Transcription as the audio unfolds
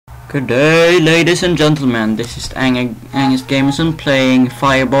Good day, ladies and gentlemen. This is Angus Gamerson playing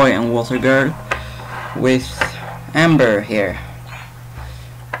Fireboy and Watergirl with Amber here.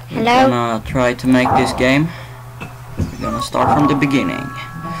 Hello. We're gonna try to make this game. We're gonna start from the beginning.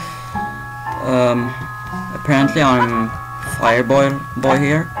 Apparently I'm Fireboy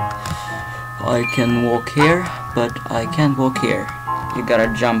here. I can walk here, but I can't walk here. You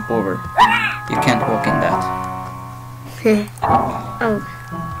gotta jump over. You can't walk in that. Oh.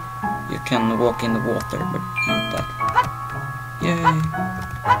 You can walk in the water, but not that. Yay!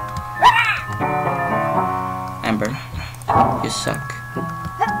 Amber, you suck.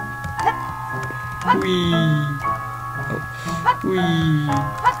 Whee! Oh. Whee!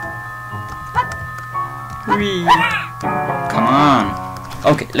 Whee! Come on!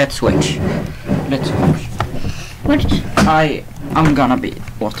 Okay, let's switch. Let's switch. What? I'm gonna be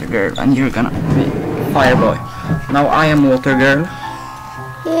Watergirl and you're gonna be Fireboy. Now I am Watergirl.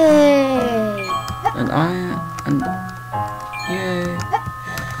 Yay! And yay!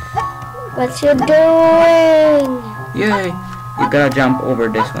 What you doing? Yay! You gotta jump over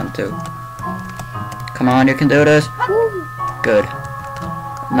this one too. Come on, you can do this. Woo. Good.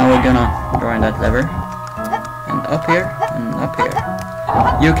 Now we're gonna join that lever. And up here and up here.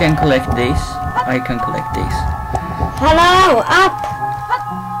 You can collect these. I can collect these. Hello, up!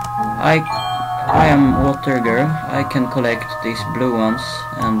 I am Watergirl. I can collect these blue ones,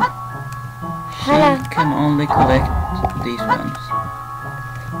 and she Hello. can only collect these ones.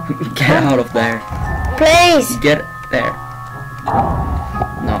 Get out of there. Please. Get there.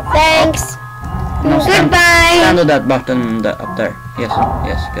 No. Thanks. No, Goodbye. stand on that button up there. Yes,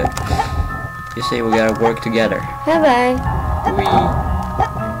 yes, good. You see, we gotta work together. Bye bye. Whee.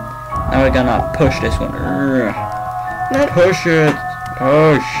 Now we're gonna push this one. No. Push it.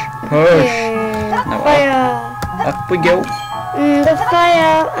 Push. Push. Now Fire. up we go. The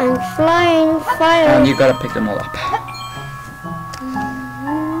fire. I'm flying fire. And you gotta pick them all up.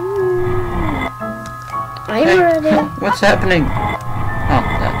 I'm Hey, ready. what's happening? Oh,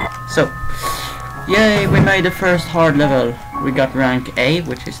 that. So, yay, we made the first hard level. We got rank A,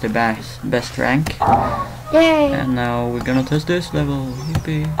 which is the best rank. Yay. And now we're gonna test this level.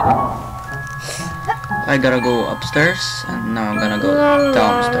 Yippee. I gotta go upstairs, and now I'm gonna go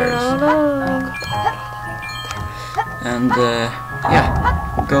downstairs. And, yeah,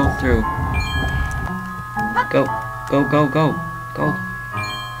 go through. Go, go, go, go, go.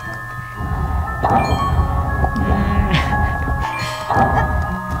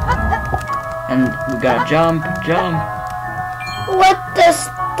 And we gotta jump. What does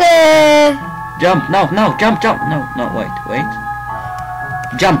the Jump, no, jump, no, wait.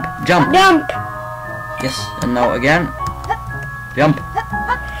 Jump. jump? Yes, and now again. Jump.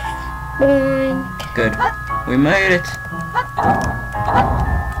 Boing. Good. We made it.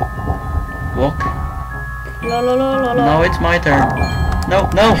 Walk. Now it's my turn. No.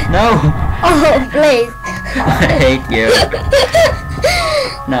 Oh, please. I hate you.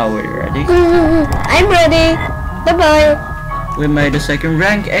 Now we're ready. I'm ready. Bye bye. We made the second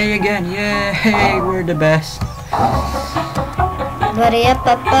rank A again. Yay, we're the best. Now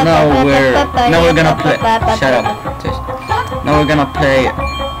we're gonna play. Shut up. Just. Now we're gonna play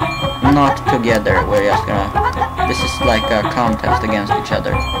not together. We're just gonna. This is like a contest against each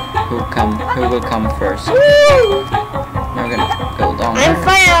other. Who will come first? Now we're gonna go down I'm there.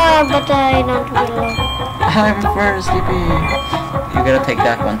 fire, but I don't will. I'm first, yippee. You gotta take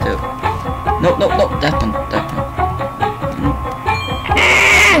that one too. No, that one.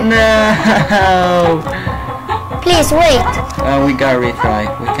 No. Please wait. We gotta retry.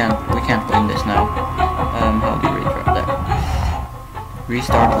 We can't win this now. How do you retry? There.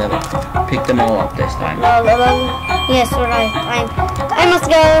 Restart level. Pick them all up this time. Yes, alright. I must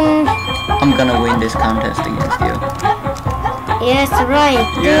go. I'm gonna win this contest against you. Yes, right.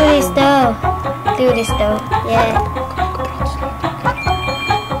 Yeah. Do this though. Yeah.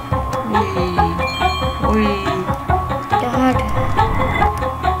 Wee. God.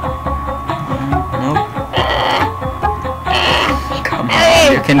 Nope. Come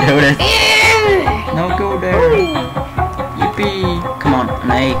on, you can do this. No, go there. Yippee. Come on,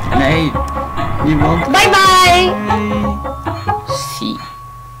 an A. You want Bye bye. C.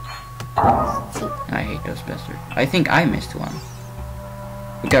 I hate those bastards. I think I missed one.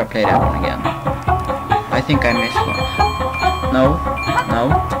 We gotta play that one again. I think I missed one. No.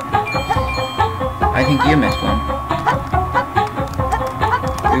 I think you missed one.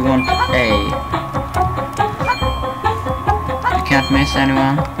 We want A. You can't miss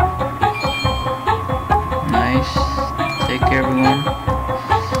anyone. Nice. Take care, everyone.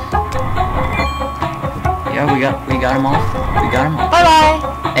 Yeah, we got them all. Bye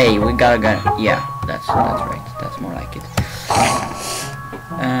bye. Hey, we gotta go. Yeah, that's right. That's more like it.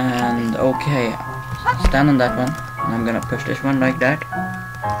 And okay, stand on that one. And I'm gonna push this one like that.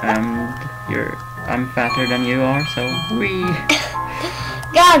 And I'm fatter than you are, so we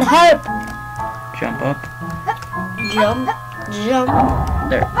God help! jump up. Jump.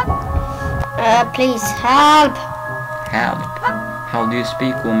 There. Please help! Help. How do you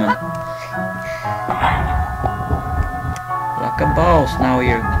speak, woman? Like a boss. Now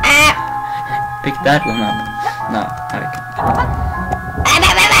you pick that one up. No, okay.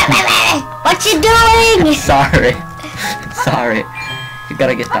 What you doing? Sorry. Sorry. You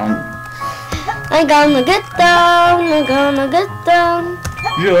gotta get down. I'm gonna get down.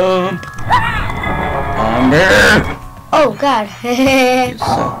 Jump. Amber. Oh God. You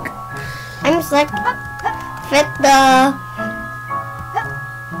suck. I'm sick. Fit the.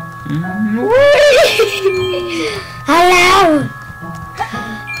 Hello.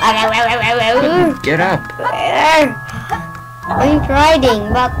 Get up. I'm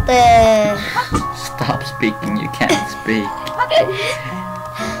riding, but Stop speaking. You can't speak.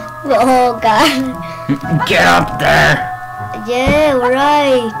 oh God. Get up there. Yeah,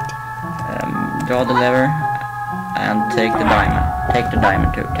 right. Draw the lever and take the diamond. Take the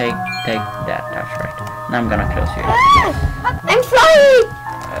diamond too. Take that. That's right. Now I'm gonna close you. I'm flying.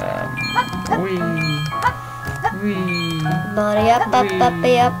 Wee. Body up.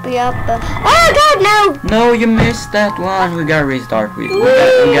 Oh God, no. No, you missed that one. We gotta restart. We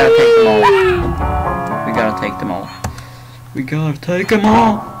gotta take them all. We gotta take them all. We gotta take them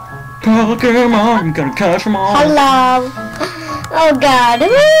all. Pokemon, we gotta catch them all. Hello. Oh God.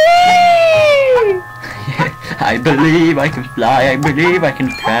 I believe I can fly. I believe I can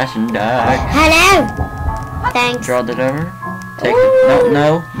crash and die. Hello. Thanks. Draw the lever. Take it.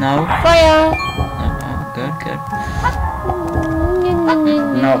 No. Fire. Good.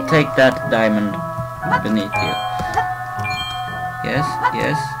 Now take that diamond beneath you. Yes.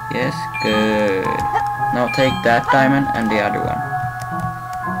 Good. Now take that diamond and the other one.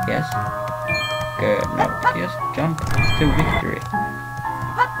 Yes. Good. Now just jump to victory.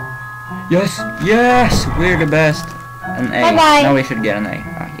 Yes. We're the best. An A. Bye-bye. Now we should get an A.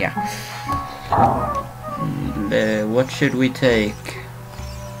 Yeah. What should we take?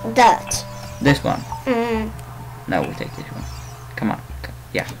 That. This one. No, we take this one. Come on.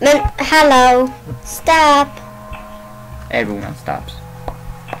 Yeah. Hello. Stop. Everyone stops.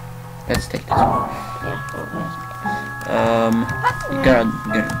 Let's take this one. You gotta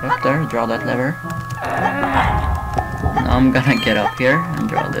get up there, draw that lever. Now I'm gonna get up here and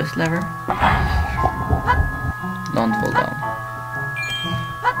draw this lever. Don't fall down.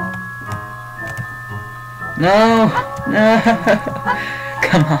 No!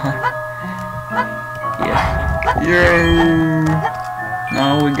 Come on. Yes.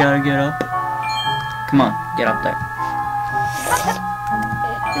 Now we gotta get up. Come on, get up there.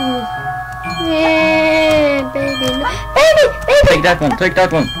 Yeah, baby. Take that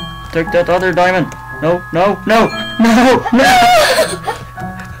one. Take that other diamond. No.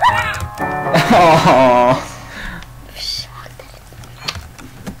 Oh.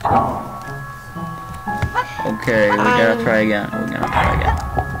 Okay, we gotta try again.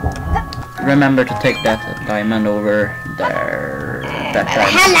 Remember to take that diamond over there. That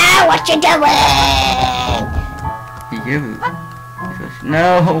diamond. Hello, what you doing? You. No,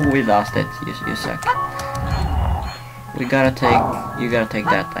 we lost it. You suck. You gotta take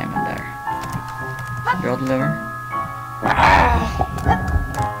that diamond there. Draw the lever.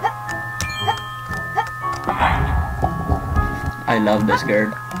 I love this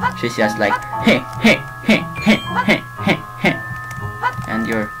girl. She's just like hey. And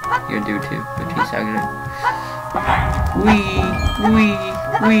you're do too, but she's ugly. Wee.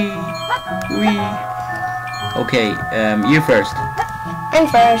 Okay, you first. I'm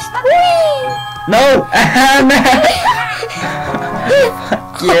first. Whee! No!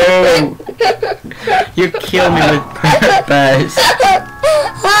 Fuck you! You kill me with purpose.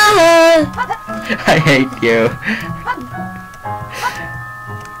 I hate you.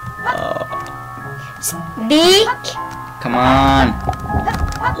 Speak. Come on.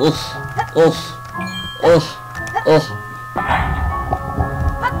 Oof.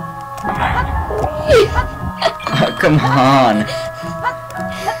 Oh, come on.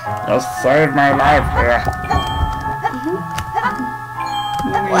 I'll save my life here.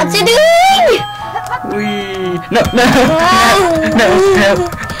 What's he doing? No.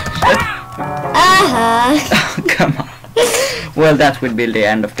 Oh, come on. Well, that will be the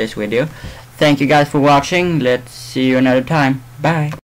end of this video. Thank you guys for watching. Let's see you another time. Bye.